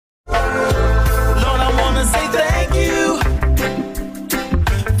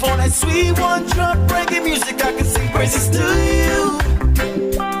that sweet one drop reggae music, I can sing praises to you.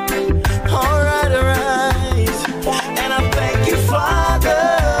 Alright, and I thank you, Father,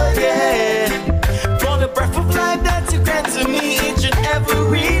 yeah, for the breath of life that you grant to me each and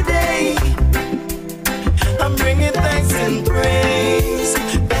every day. I'm bringing thanks and praise.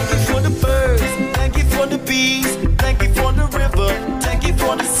 Thank you for the birds, thank you for the bees, thank you for the river, thank you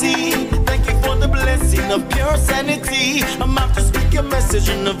for the sea, thank you for the blessing of pure sanity. I'm out to speak your message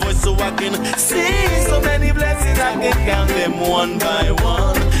in a voice so I can see so many blessings, I can count them one by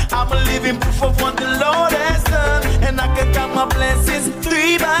one. I'm a living proof of what the Lord has done, and I can count my blessings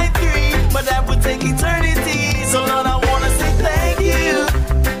 3 by 3, but that would take eternity. So Lord, I want to say thank you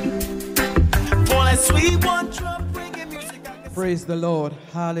for that sweet one drop reggae music. Praise the Lord.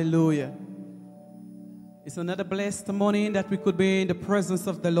 Hallelujah. It's another blessed morning that we could be in the presence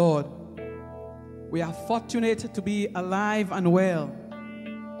of the Lord. We are fortunate to be alive and well.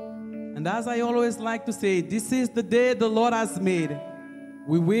 And as I always like to say, this is the day the Lord has made.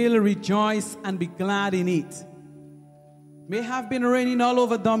 We will rejoice and be glad in it. It may have been raining all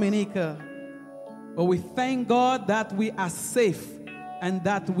over Dominica, but we thank God that we are safe and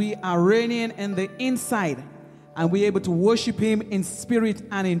that we are reigning in the inside, and we're able to worship Him in spirit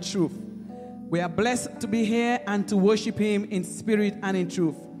and in truth. We are blessed to be here and to worship Him in spirit and in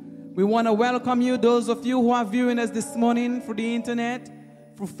truth. We want to welcome you, those of you who are viewing us this morning through the internet,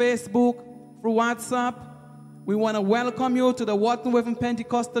 through Facebook, through WhatsApp. We want to welcome you to the Wharton Waven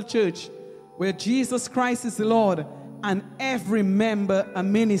Pentecostal Church, where Jesus Christ is the Lord and every member a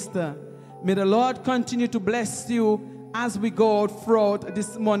minister. May the Lord continue to bless you as we go throughout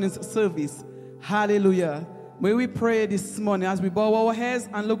this morning's service. Hallelujah. May we pray this morning as we bow our heads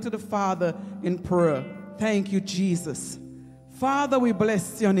and look to the Father in prayer. Thank you, Jesus. Father, we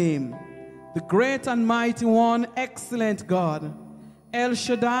bless your name. The great and mighty one, excellent God. El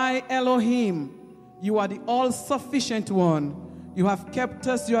Shaddai Elohim. You are the all-sufficient one. You have kept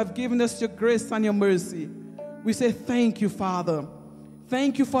us. You have given us your grace and your mercy. We say thank you, Father.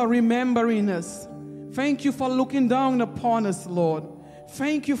 Thank you for remembering us. Thank you for looking down upon us, Lord.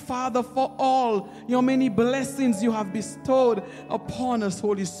 Thank you, Father, for all your many blessings you have bestowed upon us,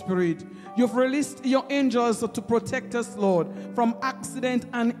 Holy Spirit. You've released your angels to protect us, Lord, from accident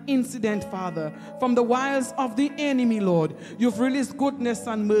and incident, Father, from the wiles of the enemy, Lord. You've released goodness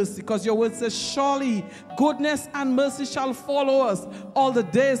and mercy, because your word says, surely goodness and mercy shall follow us all the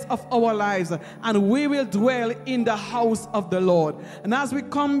days of our lives, and we will dwell in the house of the Lord. And as we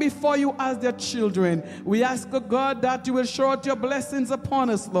come before you as their children, we ask, oh God, that you will show out your blessings upon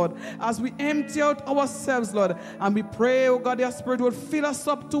us, Lord, as we empty out ourselves, Lord, and we pray, oh God, your Spirit will fill us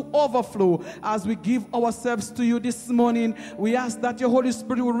up to overflow. As we give ourselves to you this morning, we ask that your Holy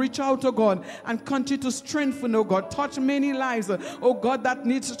Spirit will reach out, oh God, and continue to strengthen, oh God, touch many lives, oh God, that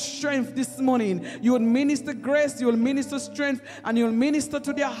needs strength this morning. You will minister grace, you will minister strength, and you will minister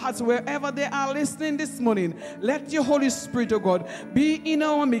to their hearts wherever they are listening this morning. Let your Holy Spirit, oh God, be in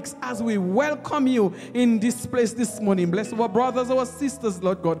our midst as we welcome you in this place this morning. Bless our brothers, our sisters,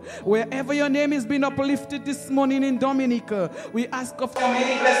 Lord God, wherever your name is being uplifted this morning in Dominica. We ask of your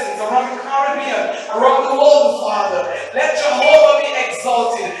many blessings around the Caribbean, around the world, Father. Let Jehovah be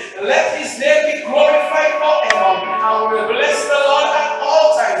exalted. Let his name be glorified forever. And we will bless the Lord at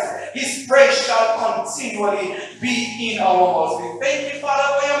all times. His praise shall continually be in our mouths. We thank you,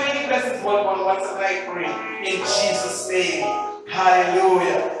 Father, for your many blessings. Once again I pray in Jesus' name.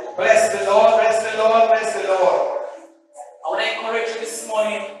 Hallelujah. Bless the Lord, bless the Lord, bless the Lord. I want to encourage you this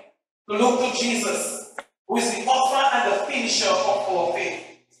morning to look to Jesus, who is the author and the finisher of our faith.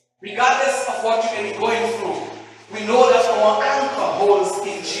 Regardless of what you may be going through, we know that our anchor holds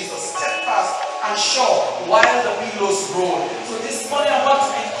in Jesus, steadfast and sure while the billows roll. So this morning I want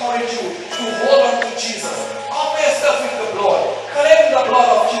to encourage you to hold on to Jesus. Cover yourself with the blood. Claim the blood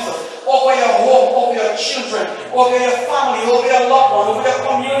of Jesus over your home, over your children, over your family, over your loved one, over your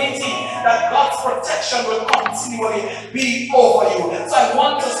community, that God's protection will continually be over you. So I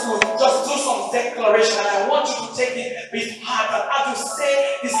want us to just do some declaration, and I want you to take it with heart. And as you say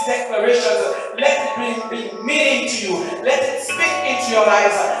these declarations, let it bring meaning to you. Let it speak into your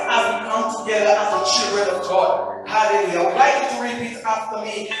lives as we come together as the children of God. Hallelujah. I would like you to repeat after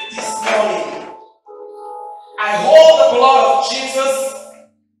me this morning. I hold the blood of Jesus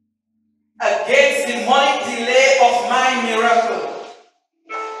against demonic delay of my miracle.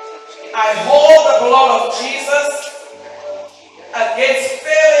 I hold the blood of Jesus against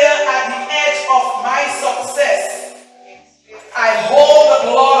failure at the edge of my success. I hold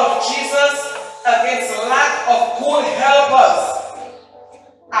the blood of Jesus against lack of good helpers.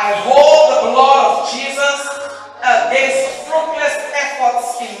 I hold the blood of Jesus against fruitless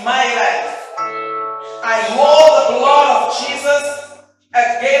efforts in my life. I hold the blood of Jesus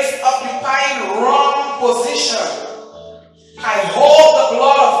against occupying wrong position. I hold the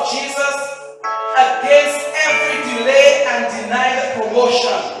blood of Jesus against every delay and denied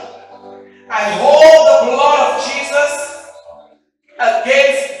promotion. I hold the blood of Jesus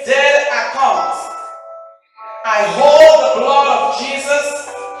against dead accounts. I hold the blood of Jesus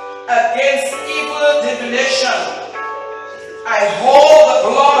against evil divination. I hold the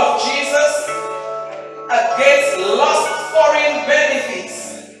blood of Jesus against lost foreign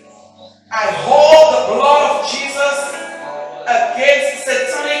benefits. I hold the blood of Jesus against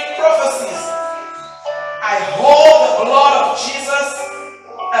satanic prophecies. I hold the blood of Jesus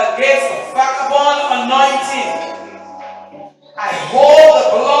against vagabond anointing. I hold the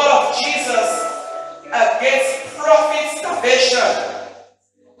blood of Jesus against prophet starvation.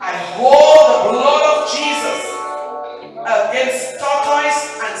 I hold the blood of Jesus against tortoise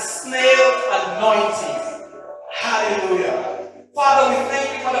and snail anointing. Hallelujah. Father, we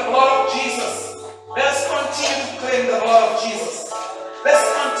thank you for the blood of Jesus. Let's continue to claim the blood of Jesus. Let's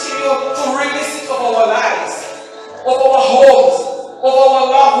continue to release it over our lives, over our homes, over our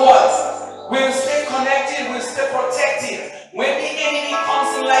loved ones. We'll stay connected, we'll stay protected. When the enemy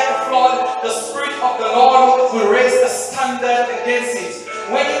comes in like a flood, the Spirit of the Lord will raise the standard against it.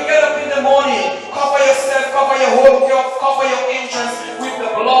 When you get up in the morning, cover yourself, cover your home, cover your entrance with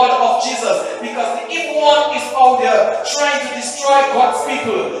the blood of Jesus. Because the evil one is out there trying to destroy God's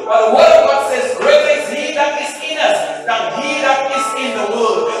people. But the word of God says, greater is he that is in us than he that is in the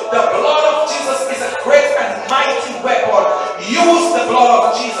world. The blood of Jesus is a great and mighty weapon. Use the blood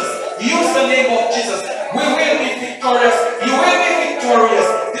of Jesus. Use the name of Jesus. We will be victorious. You will be victorious.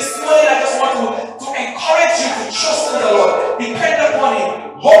 This morning I just want to encourage you to trust in the Lord. Depend upon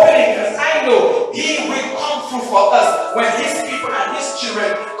him. Hope in him, because I know he will come through for us when his people and his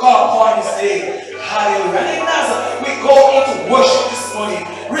children call upon his name. Hallelujah. And even as we go into worship this morning,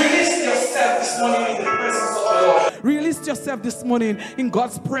 release yourself this morning in the presence of the Lord. Release yourself this morning in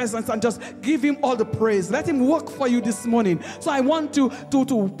God's presence and just give him all the praise. Let him work for you this morning. So I want to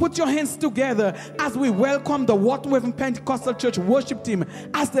put your hands together as we welcome the Waterhaven Pentecostal Church worship team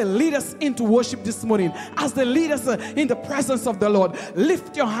as they lead us into worship this morning, as they lead us in the presence of the Lord.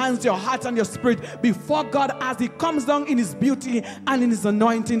 Lift your hands, your heart and your spirit before God as he comes down in his beauty and in his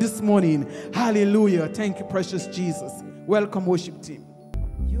anointing this morning. Hallelujah. Thank you, precious Jesus. Welcome, worship team.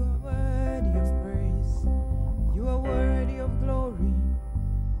 You are worthy of praise. You are worthy of glory.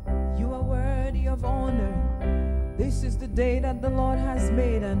 You are worthy of honor. This is the day that the Lord has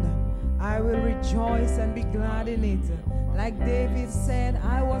made, and I will rejoice and be glad in it. Like David said,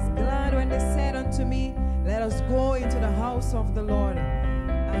 I was glad when they said unto me, let us go into the house of the Lord.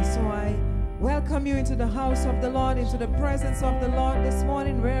 And so I welcome you into the house of the Lord, into the presence of the Lord this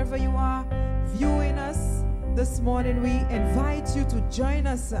morning, wherever you are viewing us. This morning we invite you to join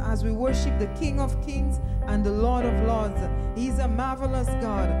us as we worship the King of Kings and the Lord of Lords. He's a marvelous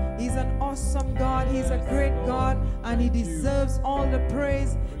God. He's an awesome God. He's a great God, and he deserves all the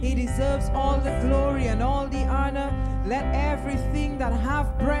praise. He deserves all the glory and all the honor. Let everything that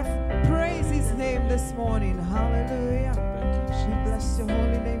have breath praise his name this morning. Hallelujah. We bless your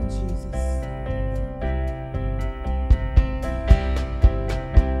holy name, Jesus.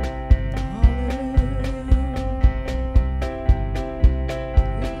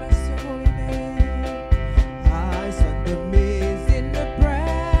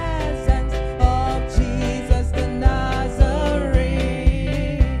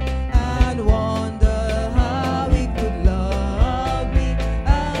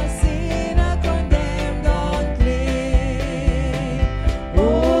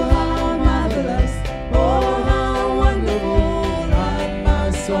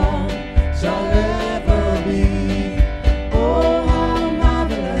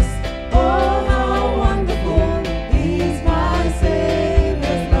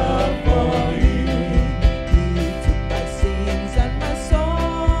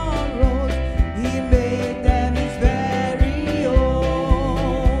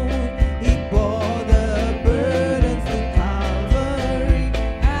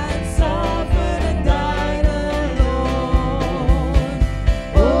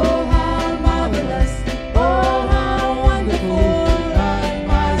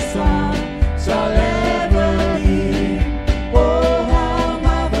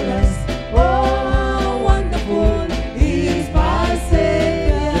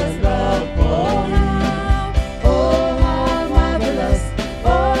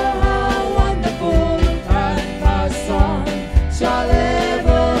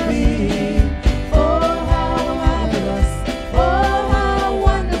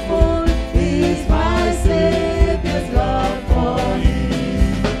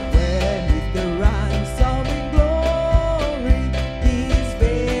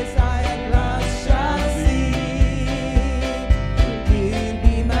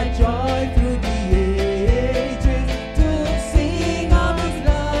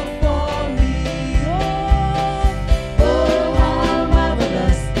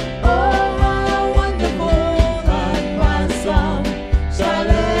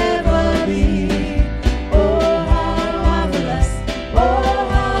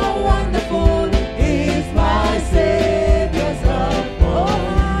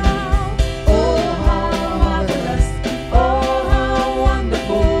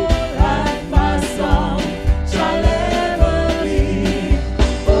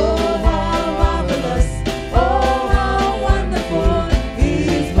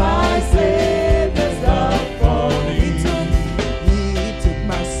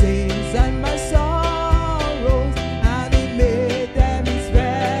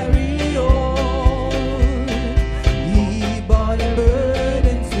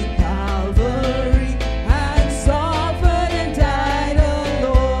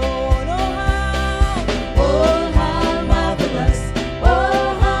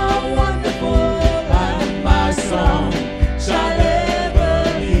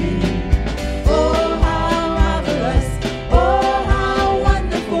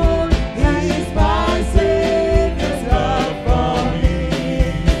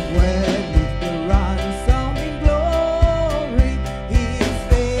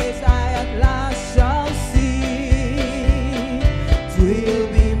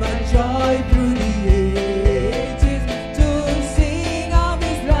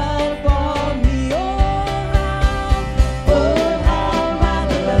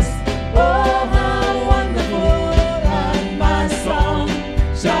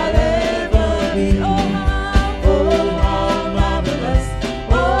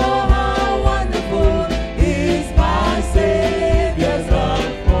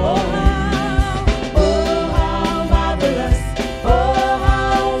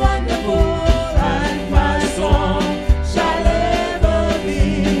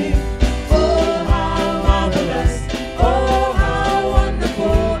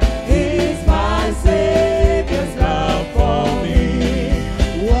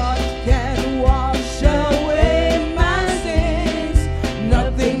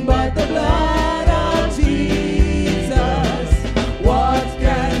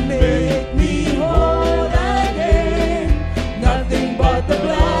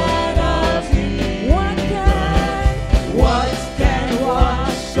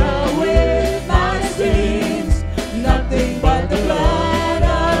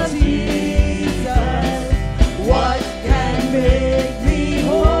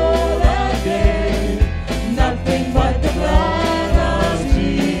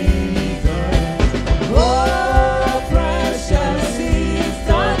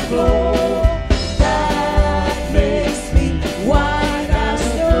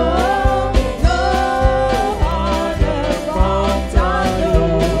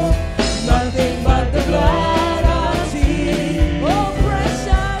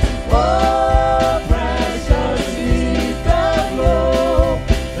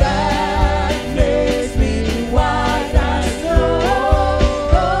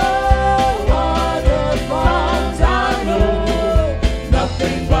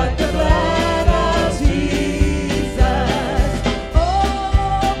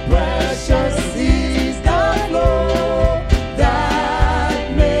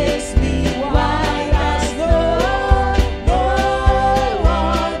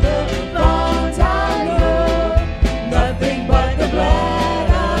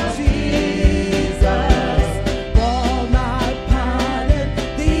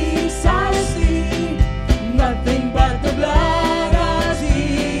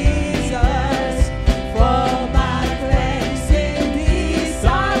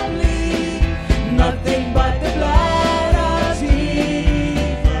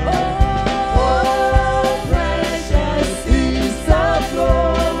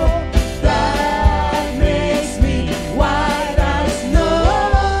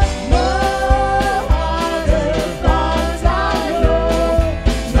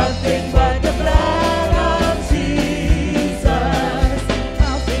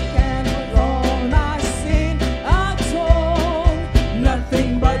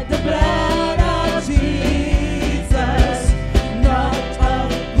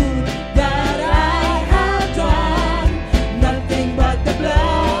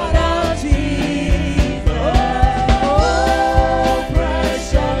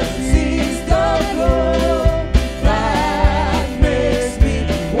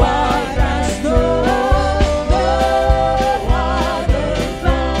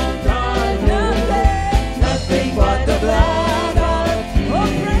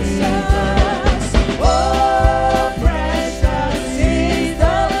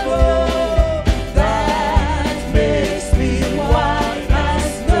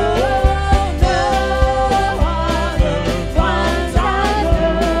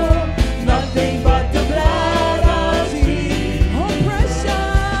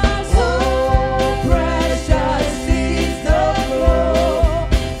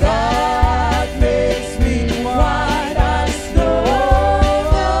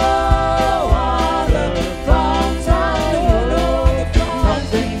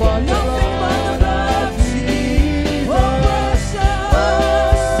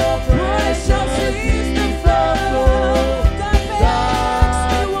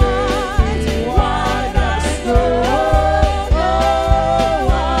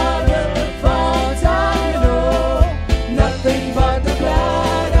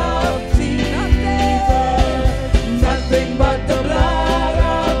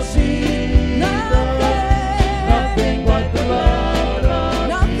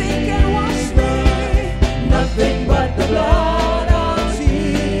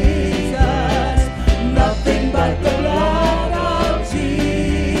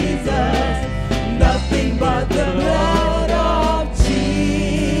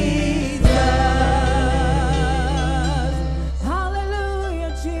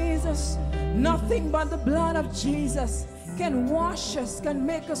 Nothing but the blood of Jesus can wash us, can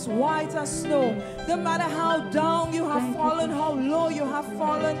make us white as snow. No matter how down you have fallen, how low you have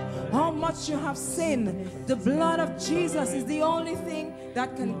fallen, how much you have sinned, the blood of Jesus is the only thing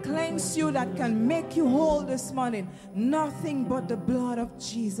that can cleanse you, that can make you whole this morning. Nothing but the blood of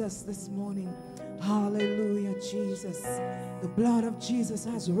Jesus this morning. Hallelujah, Jesus. The blood of Jesus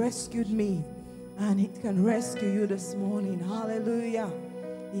has rescued me, and it can rescue you this morning. Hallelujah.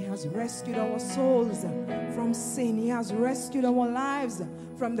 He has rescued our souls from sin. He has rescued our lives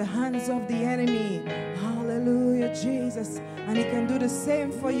from the hands of the enemy. Hallelujah, Jesus. And He can do the same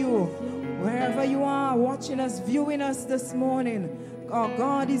for you. Wherever you are, watching us, viewing us this morning,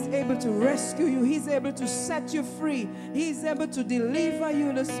 God is able to rescue you. He's able to set you free. He's able to deliver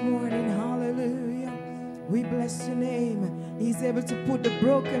you this morning. Hallelujah. We bless your name. He's able to put the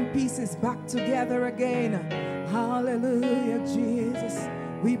broken pieces back together again. Hallelujah, Jesus.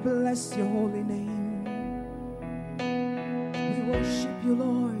 We bless your holy name. We worship you,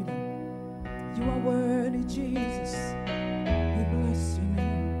 Lord. You are worthy, Jesus. We bless your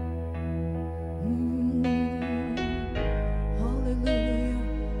name. Hallelujah.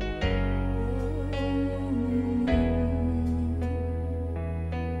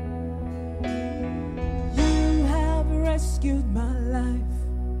 You have rescued my life.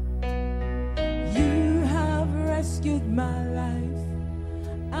 You have rescued my life.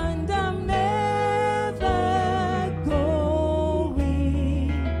 And I'm never going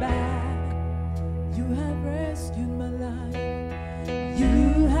back. You have rescued my life.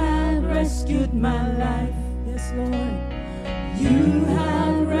 You have rescued my life. Yes, Lord. You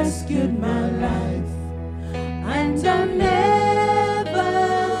have rescued my life. And I'm never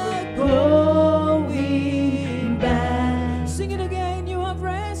going back. Sing it again. You have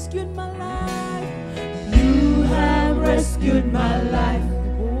rescued my life. You have rescued my life.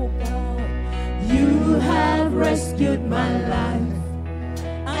 You have rescued my life,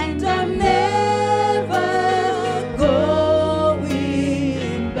 and I'm never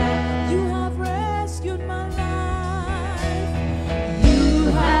going back. You have rescued my life.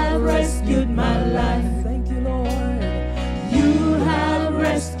 You have rescued my life. Thank you, Lord. You have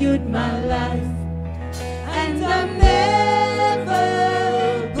rescued my life, and I'm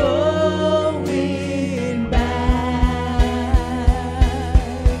never going back.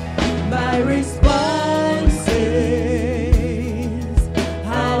 My response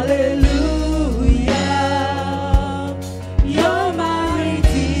hallelujah.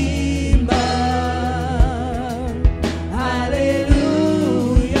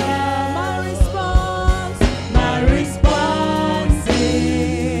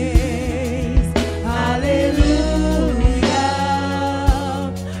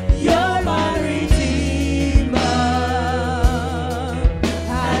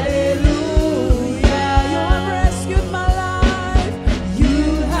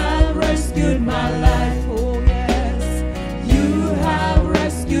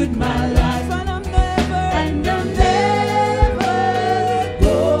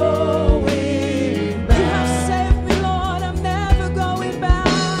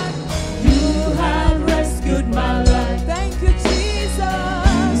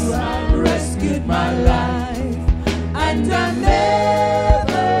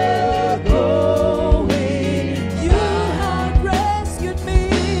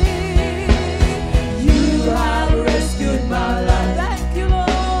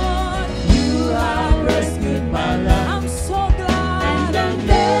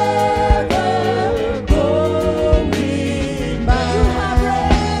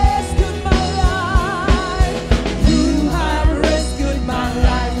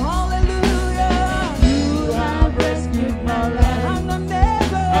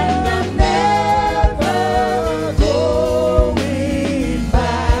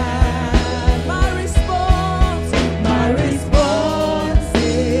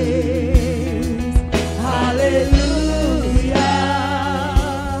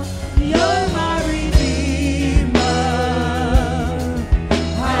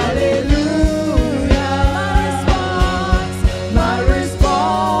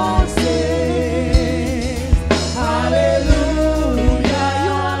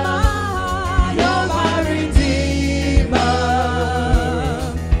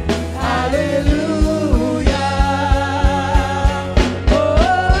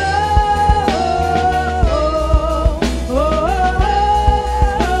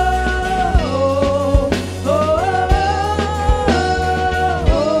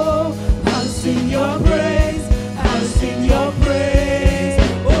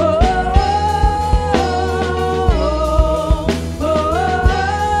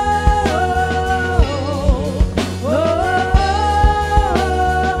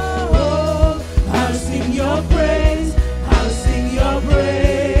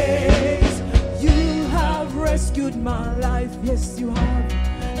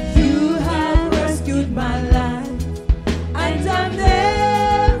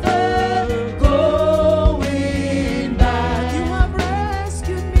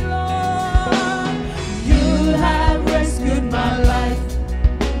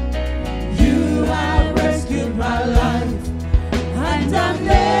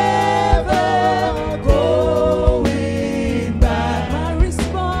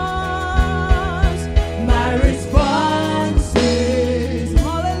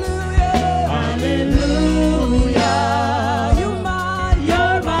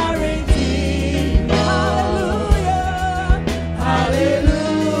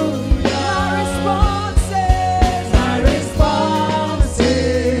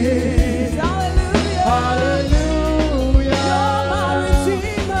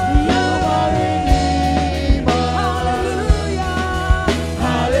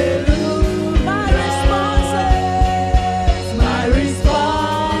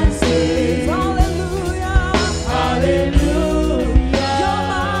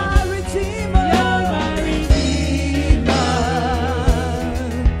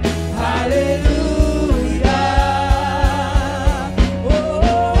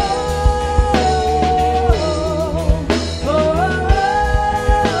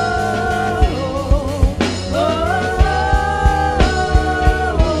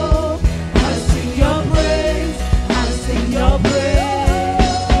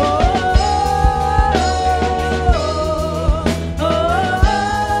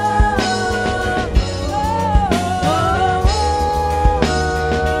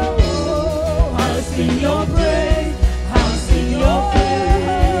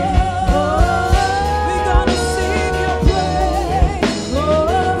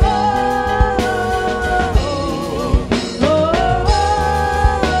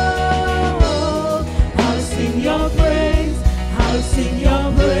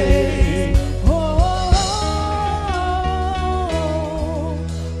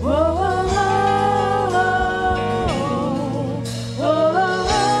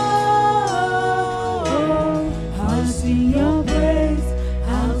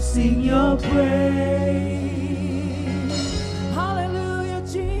 your praise. Hallelujah,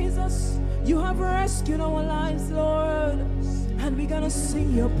 Jesus. You have rescued our lives, Lord. And we're gonna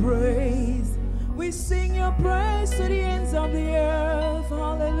sing your praise. We sing your praise to the ends of the earth.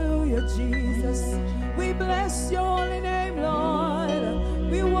 Hallelujah, Jesus. We bless your holy name,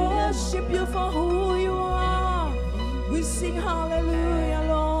 Lord. We worship you for who you are. We sing hallelujah,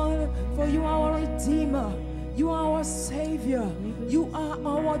 Lord, for you are our Redeemer. You are our Savior. You are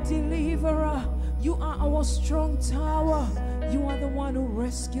our Deliverer. You are our strong tower. You are the one who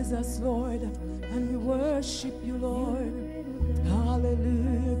rescues us, Lord. And we worship you, Lord.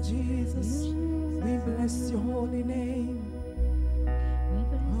 Hallelujah, Jesus. We bless your holy name.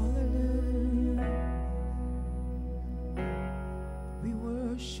 Hallelujah. We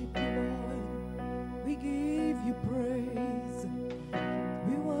worship you, Lord. We give you praise.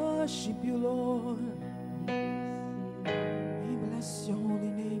 We worship you, Lord. We bless your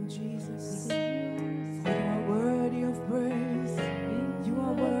holy name, Jesus. For you are worthy of praise. You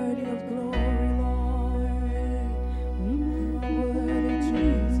are worthy of glory, Lord. You are worthy,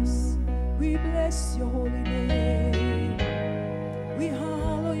 Jesus. We bless your holy name. We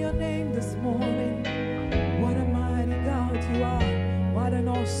hallow your name this morning. What a mighty God you are. What an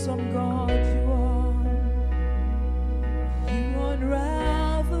awesome God you are. You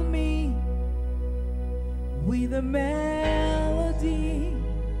unravel me with a melody.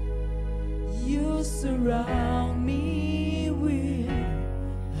 You surround me with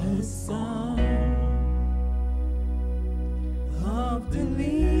a song of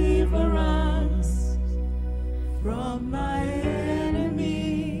deliverance from my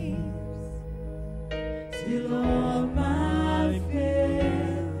enemies. Till all my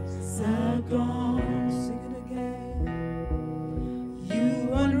fears are gone. Sing it again.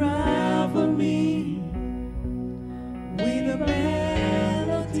 You unravel me with a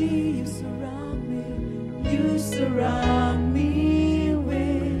melody. You surround me. You surround me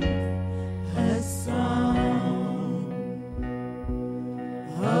with a song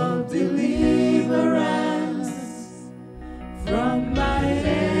of deliverance from my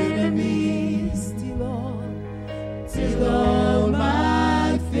enemies. Till all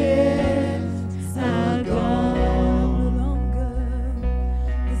my fears are gone. No longer,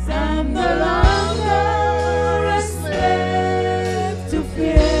 'cause I'm no longer a slave to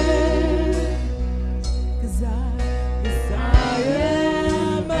fear. 'Cause I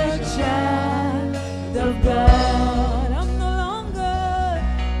am a child of God.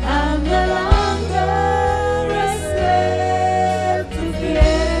 I'm no longer a slave to fear.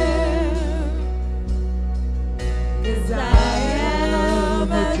 'Cause I am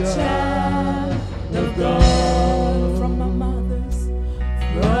a child of God. From my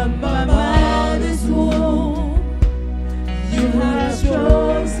mother's womb, you have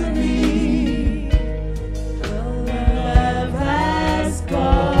chosen me. Your love has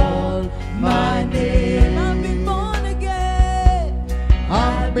called my name. I've been born again.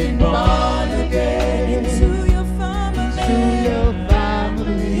 I've been born again into your family.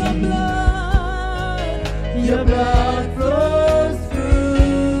 Your blood flows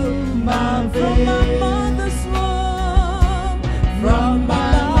through my veins. From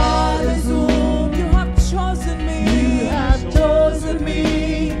my mother's womb, you have chosen me.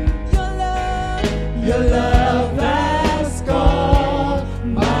 Your love has called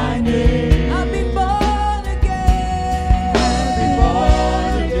my name. I've been born again.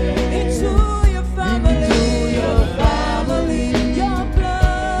 Into your family.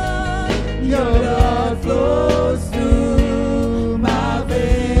 Your blood flows through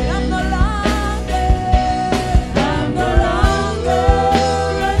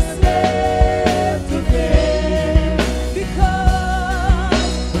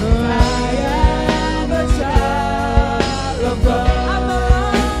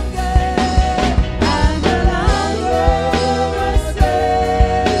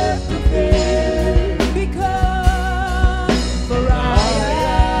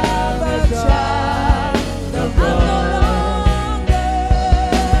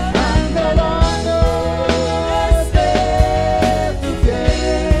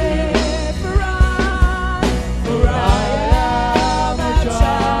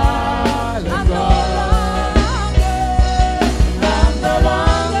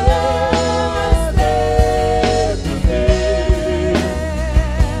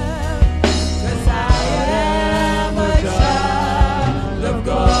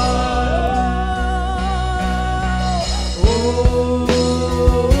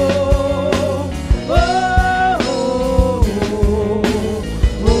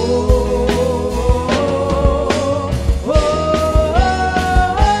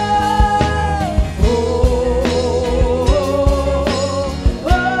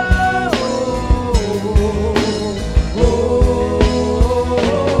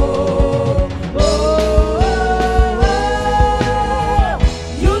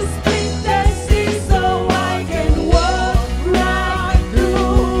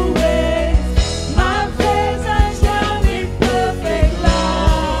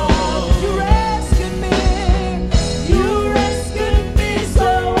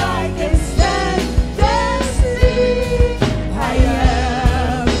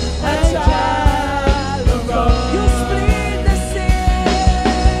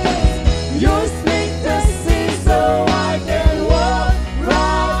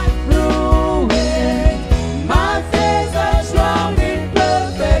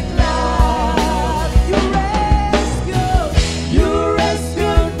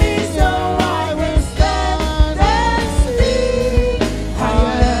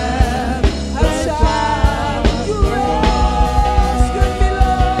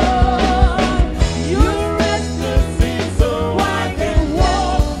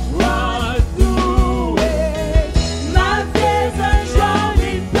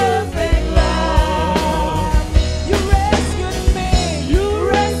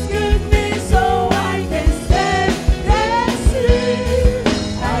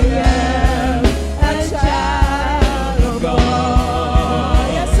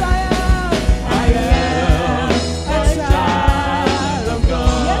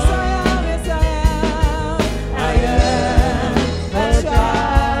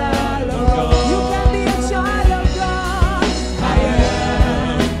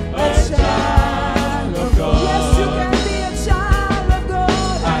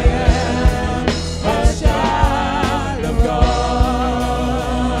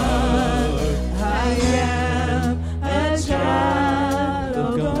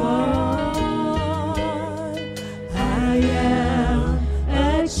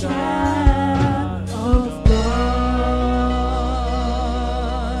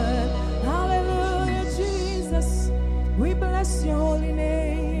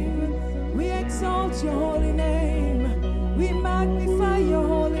bless your holy name. We magnify your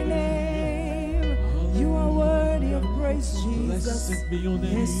holy name. You are worthy of praise, Jesus.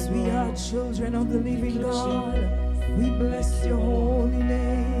 Yes, we are children of the living God. We bless your holy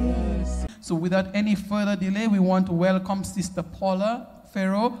name. So without any further delay, we want to welcome Sister Paula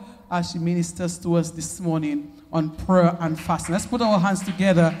Pharaoh as she ministers to us this morning on prayer and fasting. Let's put our hands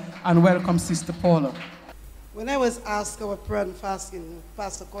together and welcome Sister Paula. When I was asked about prayer and fasting,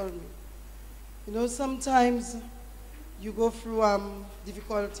 Pastor called me. You know, sometimes you go through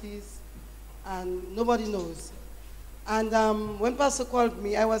difficulties and nobody knows. And when Pastor called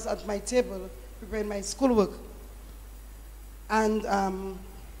me, I was at my table preparing my schoolwork. And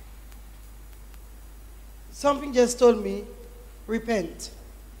something just told me, repent.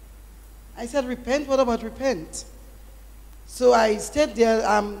 I said, repent? What about repent? So I stayed there.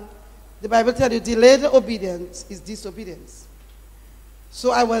 The Bible tells you, delayed obedience is disobedience.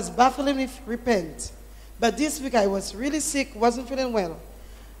 So I was battling with repent. But this week I was really sick, wasn't feeling well.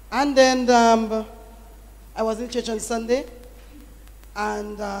 And then I was in church on Sunday.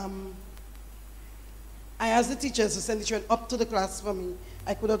 And I asked the teachers to send the children up to the class for me.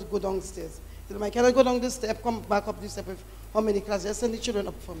 I could not go downstairs. I cannot go down this step, come back up this step with how many classes. Just send the children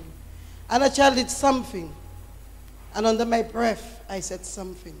up for me. And a child did something. And under my breath, I said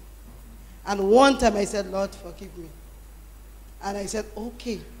something. And one time I said, Lord, forgive me. And I said,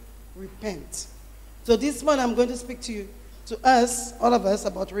 okay, repent. So this morning I'm going to speak to you, to us, all of us,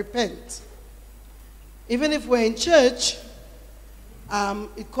 about repent. Even if we're in church,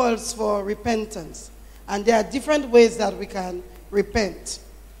 it calls for repentance. And there are different ways that we can repent.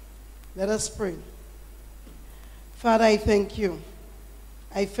 Let us pray. Father, I thank you.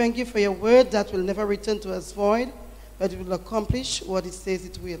 I thank you for your word that will never return to us void, but it will accomplish what it says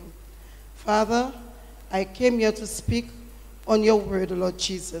it will. Father, I came here to speak on your word, Lord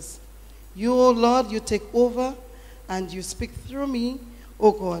Jesus. You, O Lord, you take over and you speak through me,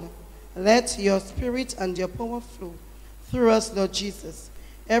 O God. Let your spirit and your power flow through us, Lord Jesus.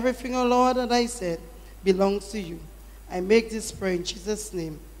 Everything, O Lord, that I said belongs to you. I make this prayer in Jesus'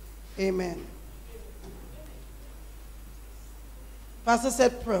 name. Amen. Pastor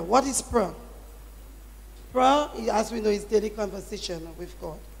said prayer. What is prayer? Prayer, as we know, is daily conversation with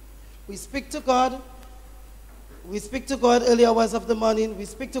God. We speak to God. We speak to God early hours of the morning. We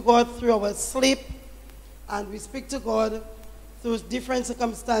speak to God through our sleep. And we speak to God through different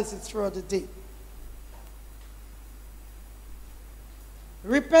circumstances throughout the day.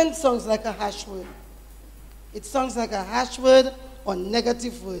 Repent sounds like a harsh word. It sounds like a harsh word or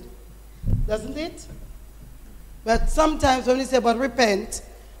negative word. Doesn't it? But sometimes when we say about repent,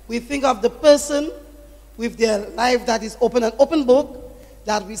 we think of the person with their life that is open, an open book,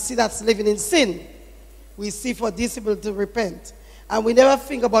 that we see that's living in sin. We see for these people to repent. And we never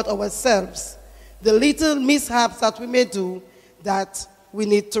think about ourselves, the little mishaps that we may do that we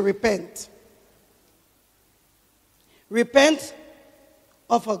need to repent. Repent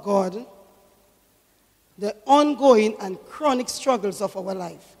of a God, the ongoing and chronic struggles of our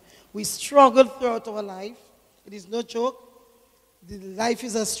life. We struggle throughout our life. It is no joke. The life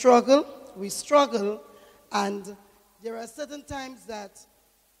is a struggle. We struggle, and there are certain times that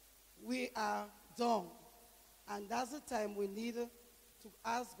we are down. And that's the time we need to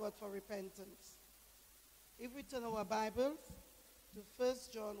ask God for repentance. If we turn our Bibles to 1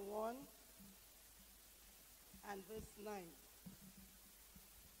 John 1 and verse 9.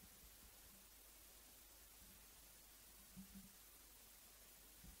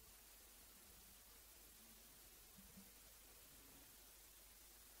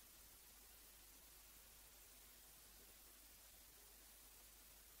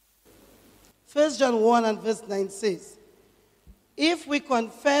 1 John 1 and verse 9 says, if we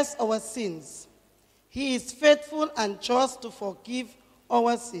confess our sins, he is faithful and just to forgive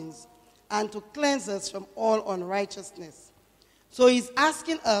our sins and to cleanse us from all unrighteousness. So he's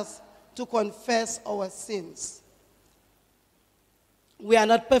asking us to confess our sins. We are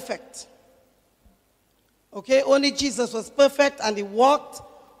not perfect. Okay, only Jesus was perfect and he walked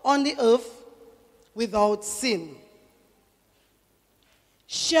on the earth without sin.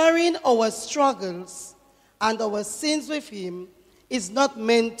 Sharing our struggles and our sins with him is not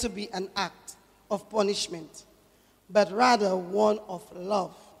meant to be an act of punishment, but rather one of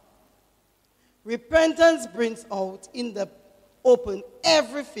love. Repentance brings out in the open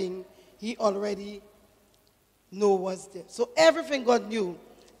everything he already knew was there. So everything God knew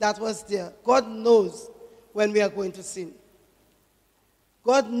that was there, God knows when we are going to sin.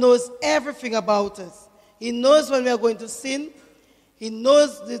 God knows everything about us. He knows when we are going to sin. He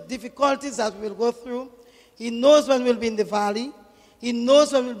knows the difficulties that we'll go through. He knows when we'll be in the valley. He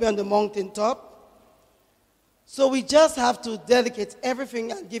knows when we'll be on the mountaintop. So we just have to dedicate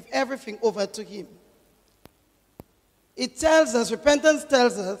everything and give everything over to him. It tells us, repentance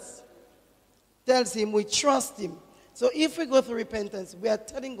tells him we trust him. So if we go through repentance, we are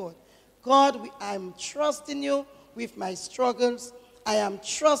telling God, God, I'm trusting you with my struggles. I am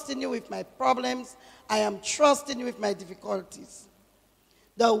trusting you with my problems. I am trusting you with my difficulties.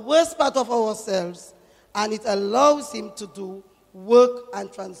 The worst part of ourselves, and it allows him to do work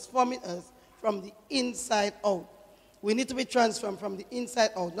and transforming us from the inside out. We need to be transformed from the inside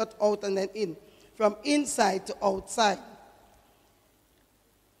out, not out and then in. From inside to outside.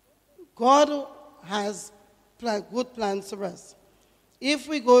 God has good plans for us. If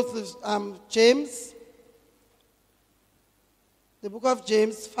we go to James, the book of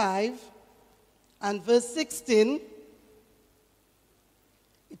James 5 and verse 16,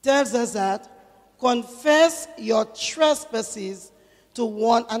 it tells us that confess your trespasses to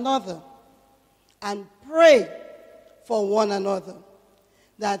one another and pray for one another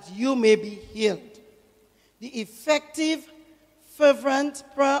that you may be healed. The effective, fervent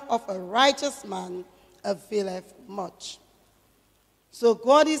prayer of a righteous man availeth much. So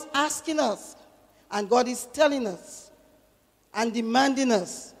God is asking us, and God is telling us, and demanding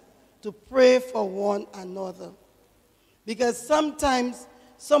us to pray for one another. Because sometimes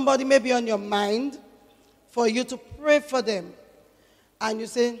somebody may be on your mind for you to pray for them. And you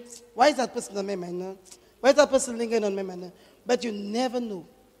say, why is that person on my mind? Why is that person lingering on my mind? But you never know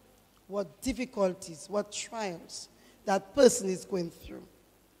what difficulties, what trials that person is going through.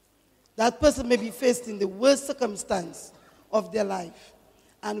 That person may be faced in the worst circumstance of their life.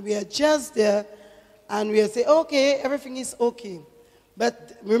 And we are just there and we say, okay, everything is okay.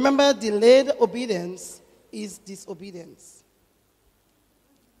 But remember, delayed obedience is disobedience.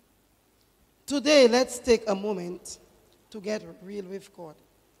 Today, let's take a moment to get real with God.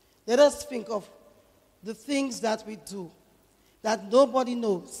 Let us think of the things that we do that nobody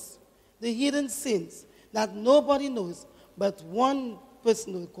knows, the hidden sins that nobody knows, but one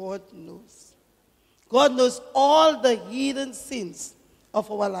person, God knows. God knows all the hidden sins of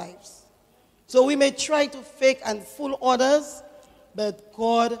our lives. So we may try to fake and fool others, but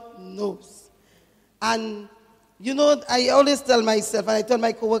God knows. And you know, I always tell myself, and I tell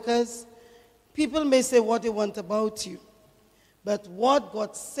my coworkers, people may say what they want about you, but what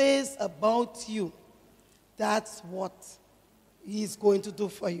God says about you, that's what He's going to do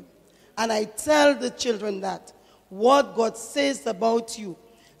for you. And I tell the children that what God says about you,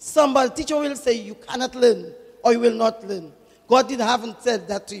 somebody, teacher will say you cannot learn or you will not learn. God haven't said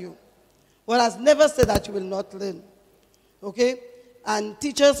that to you. God has never said that you will not learn. Okay? And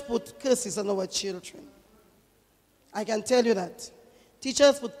teachers put curses on our children. I can tell you that.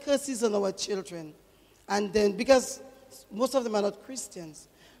 Teachers put curses on our children. And then, because most of them are not Christians,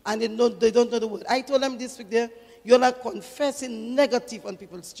 and they don't know the word. I told them this week there, you're like confessing negative on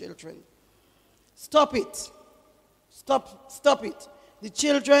people's children. Stop it. Stop it. The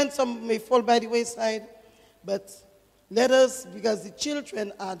children, some may fall by the wayside, but let us, because the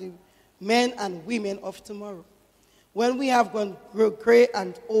children are the men and women of tomorrow. When we have gone gray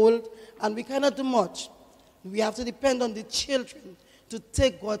and old, and we cannot do much, we have to depend on the children to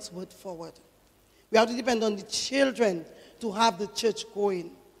take God's word forward. We have to depend on the children to have the church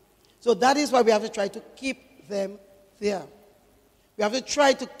going. So that is why we have to try to keep them there. We have to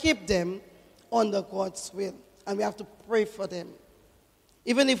try to keep them under God's will. And we have to pray for them.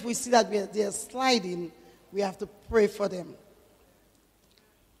 Even if we see that they are sliding, we have to pray for them.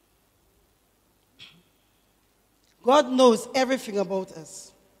 God knows everything about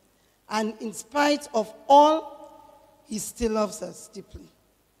us. And in spite of all, He still loves us deeply.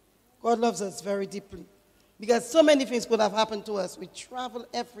 God loves us very deeply. Because so many things could have happened to us. We travel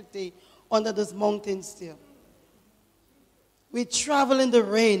every day under those mountains there. We travel in the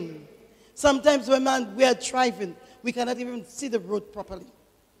rain. Sometimes when we are driving, we cannot even see the road properly.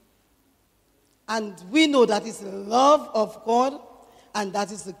 And we know that is the love of God and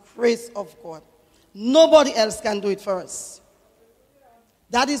that is the grace of God. Nobody else can do it for us.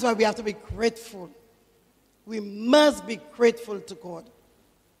 That is why we have to be grateful. We must be grateful to God.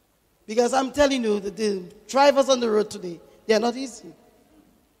 Because I'm telling you, the drivers on the road today, they are not easy.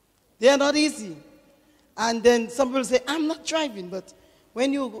 They are not easy. And then some people say, I'm not driving. But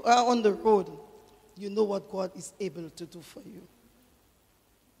when you are on the road, you know what God is able to do for you.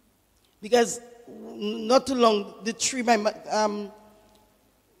 Because not too long, the tree by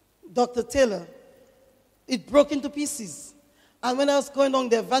Dr. Taylor, it broke into pieces. And when I was going down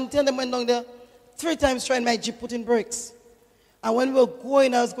there, Van Tandem went down there 3 times trying my Jeep putting brakes. And when we were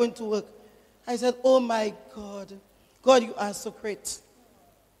going, I was going to work. I said, oh my God, God, you are so great.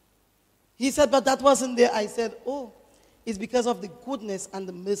 He said, but that wasn't there. I said, oh, it's because of the goodness and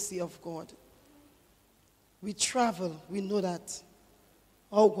the mercy of God. We travel, we know that.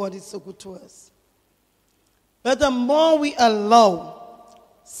 Oh, God is so good to us. But the more we allow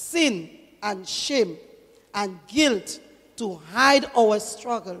sin and shame and guilt to hide our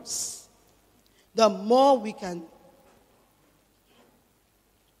struggles, the more we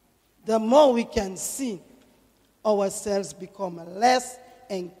can see ourselves become less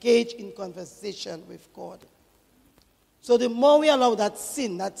engaged in conversation with God. So the more we allow that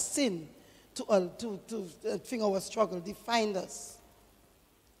sin to think our struggle, define us,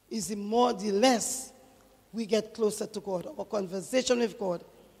 is the less we get closer to God. Our conversation with God,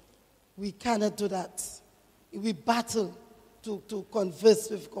 we cannot do that. We battle to converse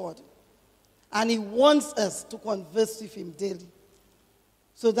with God. And He wants us to converse with Him daily.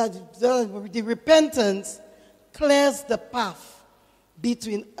 So that the repentance clears the path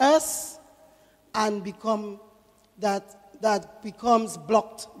between us and becomes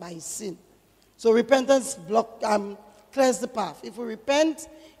blocked by sin. So repentance clears the path. If we repent,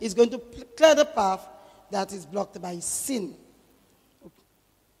 it's going to clear the path that is blocked by sin.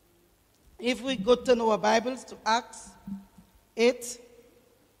 If we go to our Bibles to Acts 8.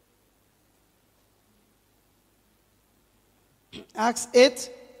 Acts 8,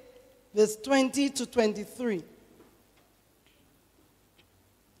 verse 20 to 23.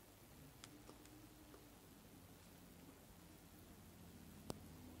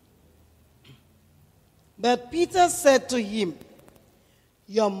 But Peter said to him,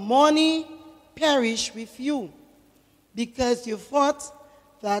 your money perish with you, because you thought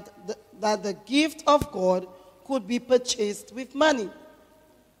that the gift of God could be purchased with money.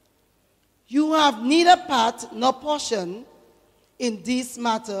 You have neither part nor portion in this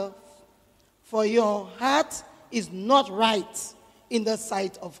matter, for your heart is not right in the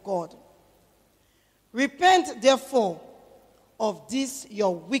sight of God. Repent, therefore, of this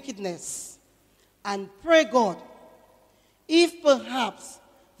your wickedness, and pray God, if perhaps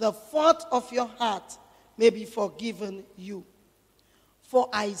the fault of your heart may be forgiven you. For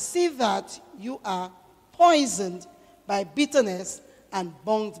I see that you are poisoned by bitterness and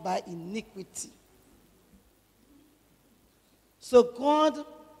bound by iniquity. So God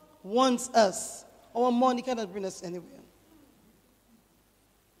wants us. Our money cannot bring us anywhere.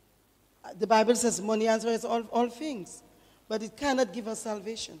 The Bible says money answers all things, but it cannot give us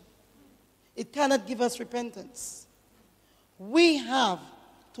salvation. It cannot give us repentance. We have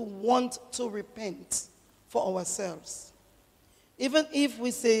to want to repent for ourselves. Even if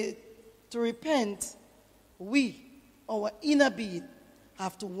we say to repent, our inner being,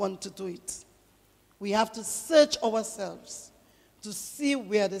 have to want to do it. We have to search ourselves to see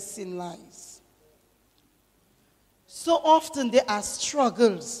where the sin lies. So often there are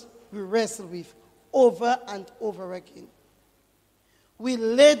struggles we wrestle with over and over again. We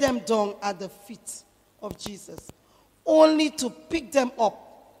lay them down at the feet of Jesus, only to pick them up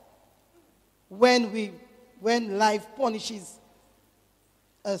when life punishes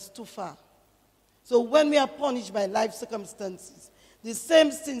us too far. So when we are punished by life circumstances, the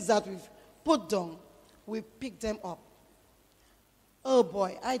same sins that we've put down, we pick them up. Oh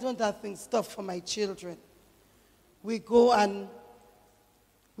boy, I don't have stuff for my children. We go and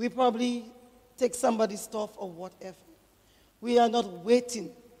we probably take somebody's stuff or whatever. We are not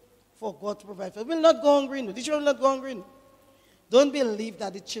waiting for God to provide for us. We will not go hungry. No. The children will not go hungry. No. Don't believe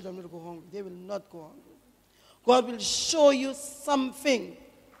that the children will go hungry. They will not go hungry. God will show you something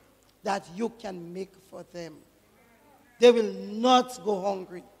that you can make for them. They will not go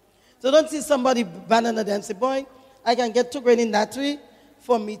hungry. So don't see somebody banana them and say, boy, I can get 2 grain in that tree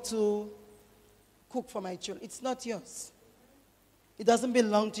for me to cook for my children. It's not yours. It doesn't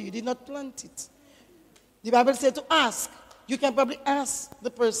belong to you. You did not plant it. The Bible said to ask. You can probably ask the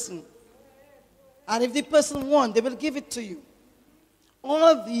person. And if the person wants, they will give it to you. All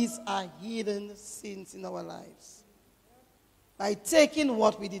of these are hidden sins in our lives. By taking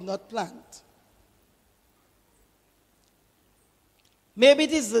what we did not plant. Maybe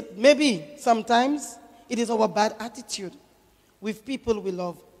sometimes it is our bad attitude with people we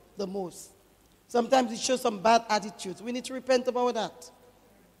love the most. Sometimes it shows some bad attitudes. We need to repent about that.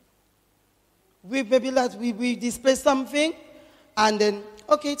 We display something and then,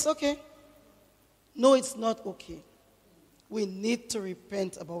 okay, it's okay. No, it's not okay. We need to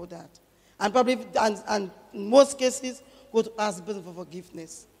repent about that. And probably, and in most cases, go to ask God for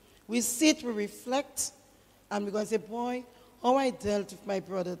forgiveness. We sit, we reflect, and we're going to say, boy, how I dealt with my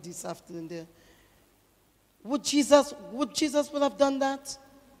brother this afternoon there. Would Jesus would have done that?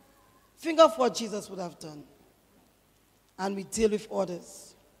 Think of what Jesus would have done. And we deal with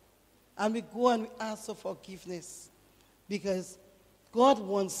others. And we go and we ask for forgiveness because God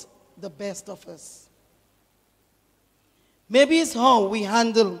wants the best of us. Maybe it's how we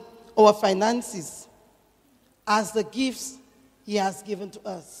handle our finances as the gifts He has given to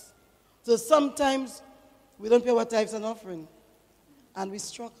us. So sometimes we don't pay our tithes and offering, and we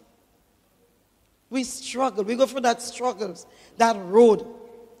struggle. We struggle. We go through that struggles, that road.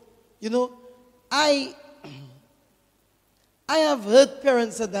 You know, I have heard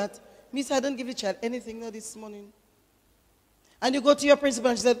parents say that, Miss, I didn't give the child anything this morning. And you go to your principal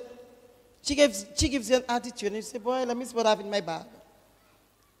and she said, she gives you an attitude, and you say, boy, let me see what I have in my bag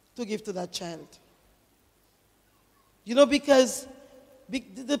to give to that child. You know, because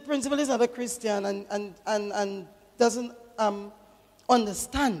the principal is not a Christian and doesn't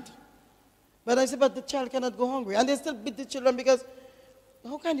understand. But I said, but the child cannot go hungry. And they still beat the children because,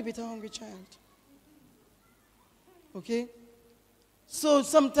 how can you beat a hungry child? Okay? So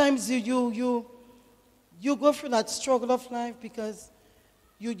sometimes you go through that struggle of life because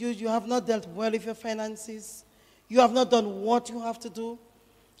you have not dealt well with your finances. You have not done what you have to do.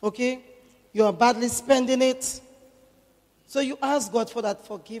 Okay? You are badly spending it. So you ask God for that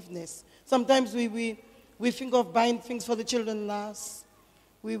forgiveness. Sometimes we think of buying things for the children last.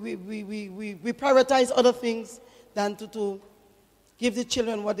 We prioritize other things than to give the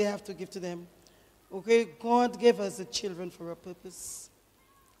children what they have to give to them. Okay? God gave us the children for a purpose.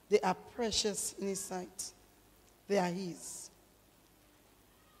 They are precious in His sight. They are His.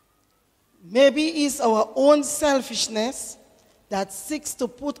 Maybe it's our own selfishness that seeks to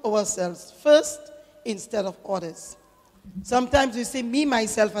put ourselves first instead of others. Sometimes we say me,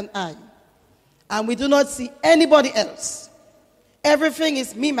 myself, and I. And we do not see anybody else. Everything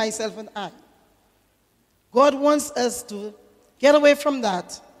is me, myself, and I. God wants us to get away from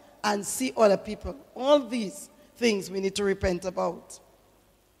that and see other people. All these things we need to repent about.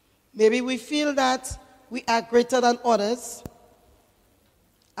 Maybe we feel that we are greater than others,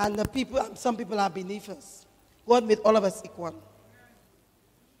 and some people are beneath us. God made all of us equal.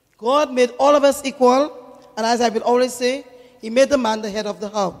 God made all of us equal, and as I will always say, He made the man the head of the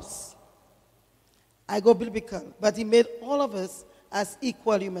house. I go biblical, but He made all of us as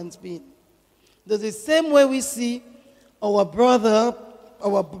equal human beings. The same way we see our brother,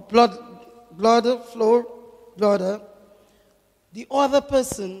 our blood flow brother, the other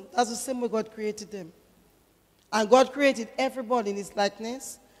person, that's the same way God created them. And God created everybody in His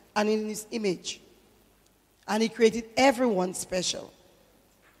likeness and in His image. And He created everyone special.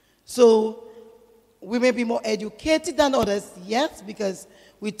 So we may be more educated than others, yes, because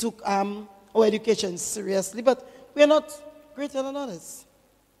we took our education seriously, but we are not greater than others.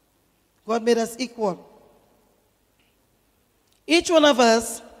 God made us equal. Each one of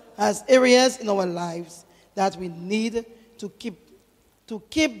us has areas in our lives that we need to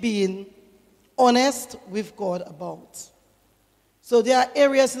keep being honest with God about. So there are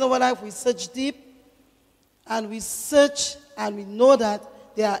areas in our life we search deep, and we search and we know that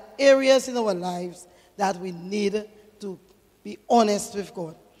there are areas in our lives that we need to be honest with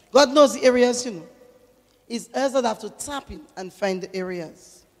God. God knows the areas, you know. It's us that have to tap in and find the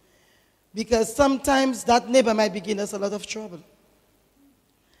areas. Because sometimes that neighbor might begin us a lot of trouble.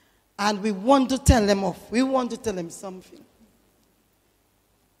 And we want to tell them off. We want to tell them something.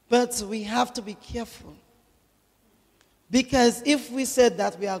 But we have to be careful. Because if we said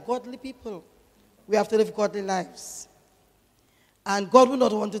that we are godly people, we have to live godly lives. And God will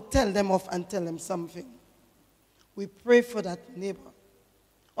not want to tell them off and tell them something. We pray for that neighbor.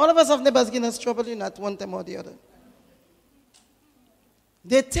 All of us have neighbors getting us trouble in at one time or the other.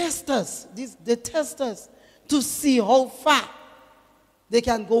 They test us. They test us to see how far they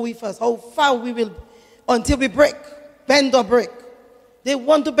can go with us, how far we will, until we break, bend or break. They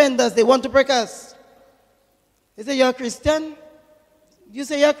want to bend us. They want to break us. They say, you're a Christian? You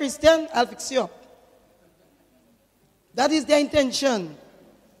say you're a Christian? I'll fix you up. That is their intention.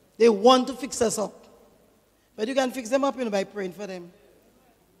 They want to fix us up. But you can fix them up, by praying for them.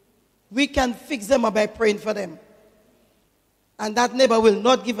 We can fix them up by praying for them. And that neighbor will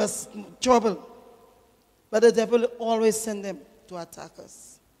not give us trouble. But the devil will always send them to attack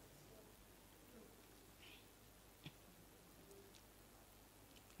us.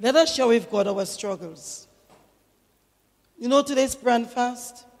 Let us share with God our struggles. You know, today's brand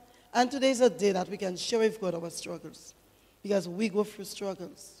fast, and today is a day that we can share with God our struggles, because we go through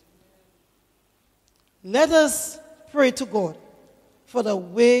struggles. Let us pray to God for the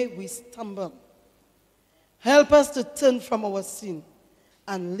way we stumble. Help us to turn from our sin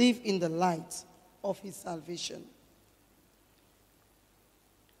and live in the light of His salvation.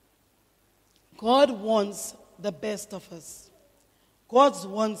 God wants the best of us. God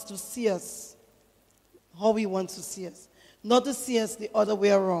wants to see us how he wants to see us, not to see us the other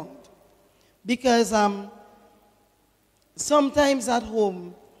way around. Because sometimes at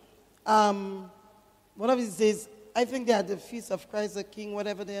home, one of these days, I think they had the Feast of Christ the King,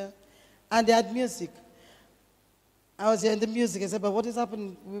 whatever they are, and they had music. I was hearing the music. I said, but what is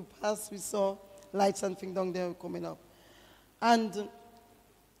happening? We passed, we saw lights and things down there coming up. And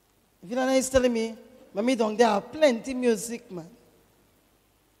Vilana is telling me, Mommy, down there are plenty music, man.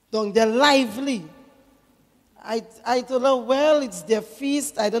 Down there lively. I told her, well, it's their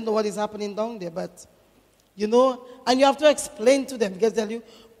feast. I don't know what is happening down there, but, you know, and you have to explain to them, because they'll tell you,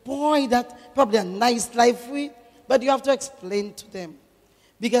 boy, that's probably a nice life we, but you have to explain to them.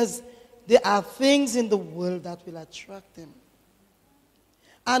 Because there are things in the world that will attract them.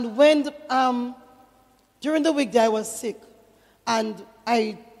 And when, during the weekday I was sick, and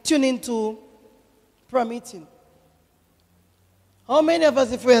I tuned into prayer meeting. How many of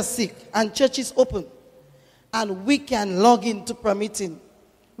us, if we are sick and church is open, and we can log into prayer meeting,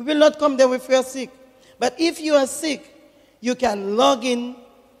 we will not come there if we are sick. But if you are sick, you can log in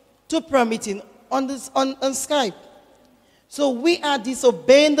to prayer meeting on Skype. So we are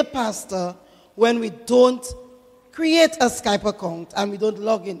disobeying the pastor when we don't create a Skype account and we don't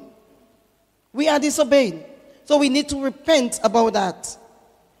log in. We are disobeying. So we need to repent about that.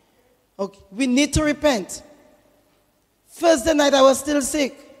 Okay, we need to repent. Thursday night I was still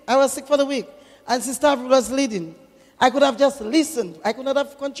sick. I was sick for the week. And Sister Avril was leading. I could have just listened. I could not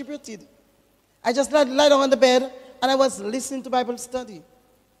have contributed. I just lied down on the bed and I was listening to Bible study.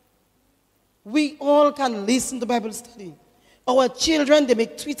 We all can listen to Bible study. Our children, they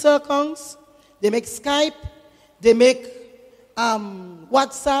make Twitter accounts, they make Skype, they make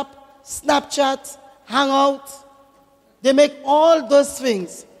WhatsApp, Snapchat, Hangout. They make all those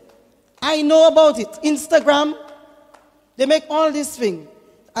things. I know about it. Instagram, they make all these things.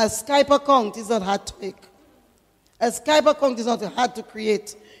 A Skype account is not hard to make. A Skype account is not hard to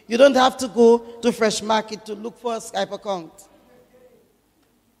create. You don't have to go to Fresh Market to look for a Skype account.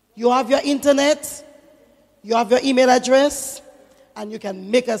 You have your internet, you have your email address, and you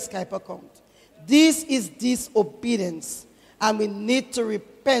can make a Skype account. This is disobedience, and we need to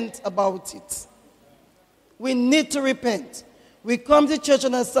repent about it. We need to repent. We come to church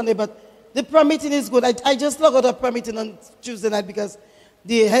on a Sunday, but the prayer meeting is good. I just logged out of prayer meeting on Tuesday night because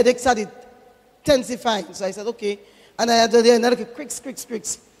the headache started intensifying. So I said, okay. And I had another cricks.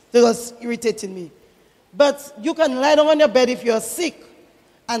 That was irritating me. But you can lie down on your bed if you're sick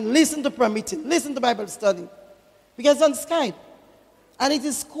and listen to prayer meeting, listen to Bible study. Because on Skype. And it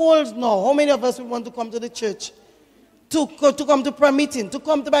is cold now. How many of us would want to come to the church? To come to prayer meeting, to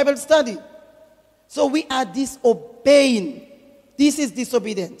come to Bible study. So we are disobeying. This is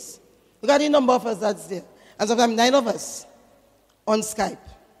disobedience. Look at the number of us that's there. And sometimes 9 of us on Skype.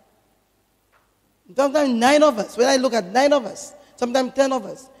 Sometimes 9 of us. When I look at 9 of us, sometimes 10 of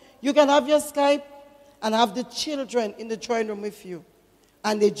us. You can have your Skype and have the children in the drawing room with you.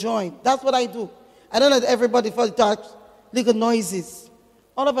 And they join. That's what I do. I don't let everybody for the little noises.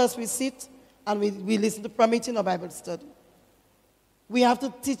 All of us, we sit and we listen to prayer meeting or Bible study. We have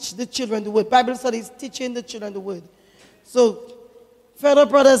to teach the children the word. Bible study is teaching the children the word. So, fellow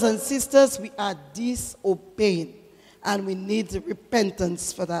brothers and sisters, we are disobeying. And we need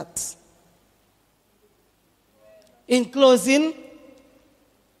repentance for that. In closing,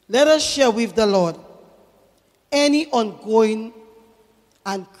 let us share with the Lord any ongoing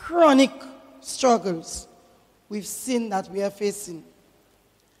and chronic struggles with sin that we are facing.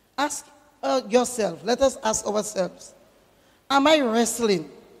 Ask yourself, let us ask ourselves, am I wrestling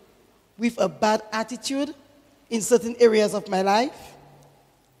with a bad attitude in certain areas of my life?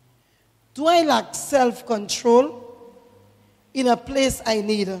 Do I lack self-control in a place I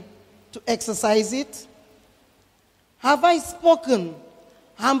need to exercise it? Have I spoken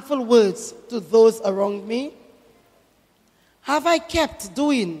harmful words to those around me? Have I kept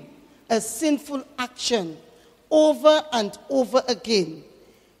doing a sinful action over and over again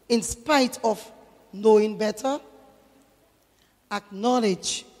in spite of knowing better?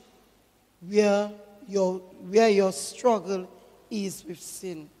 Acknowledge where your struggle is with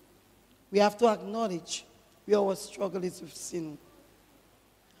sin. We have to acknowledge where our struggle is with sin.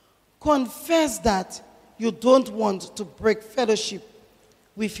 Confess that you don't want to break fellowship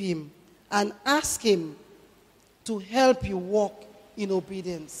with him and ask him to help you walk in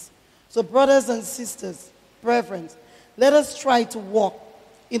obedience. So brothers and sisters, brethren, let us try to walk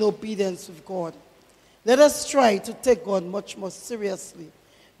in obedience with God. Let us try to take God much more seriously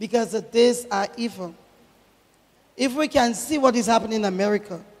because the days are evil. If we can see what is happening in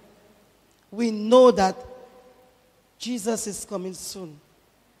America, we know that Jesus is coming soon.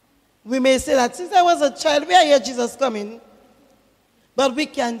 We may say that since I was a child, we are here, Jesus coming. But we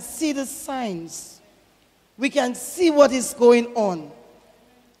can see the signs. We can see what is going on.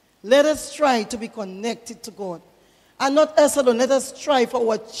 Let us try to be connected to God. And not us alone. Let us try for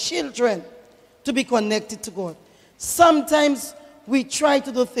our children to be connected to God. Sometimes we try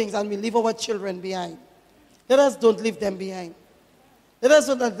to do things and we leave our children behind. Let us don't leave them behind. Let us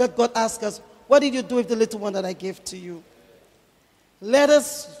not let God ask us, what did you do with the little one that I gave to you? Let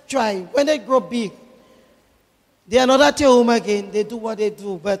us try. When they grow big, they are not at your home again. They do what they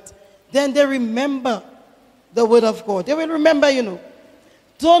do. But then they remember the word of God. They will remember, you know.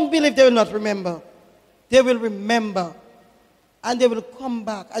 Don't believe they will not remember. They will remember. And they will come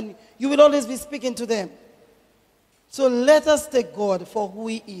back. And you will always be speaking to them. So let us take God for who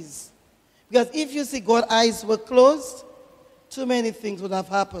he is. Because if you see God's eyes were closed, too many things would have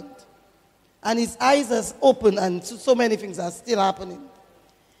happened. And his eyes are open and so many things are still happening.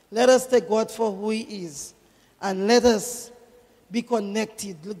 Let us take God for who he is. And let us be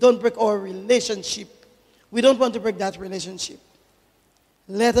connected. Don't break our relationship. We don't want to break that relationship.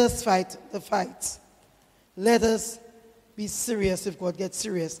 Let us fight the fight. Let us be serious if God gets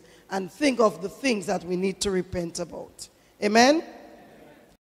serious. And think of the things that we need to repent about. Amen?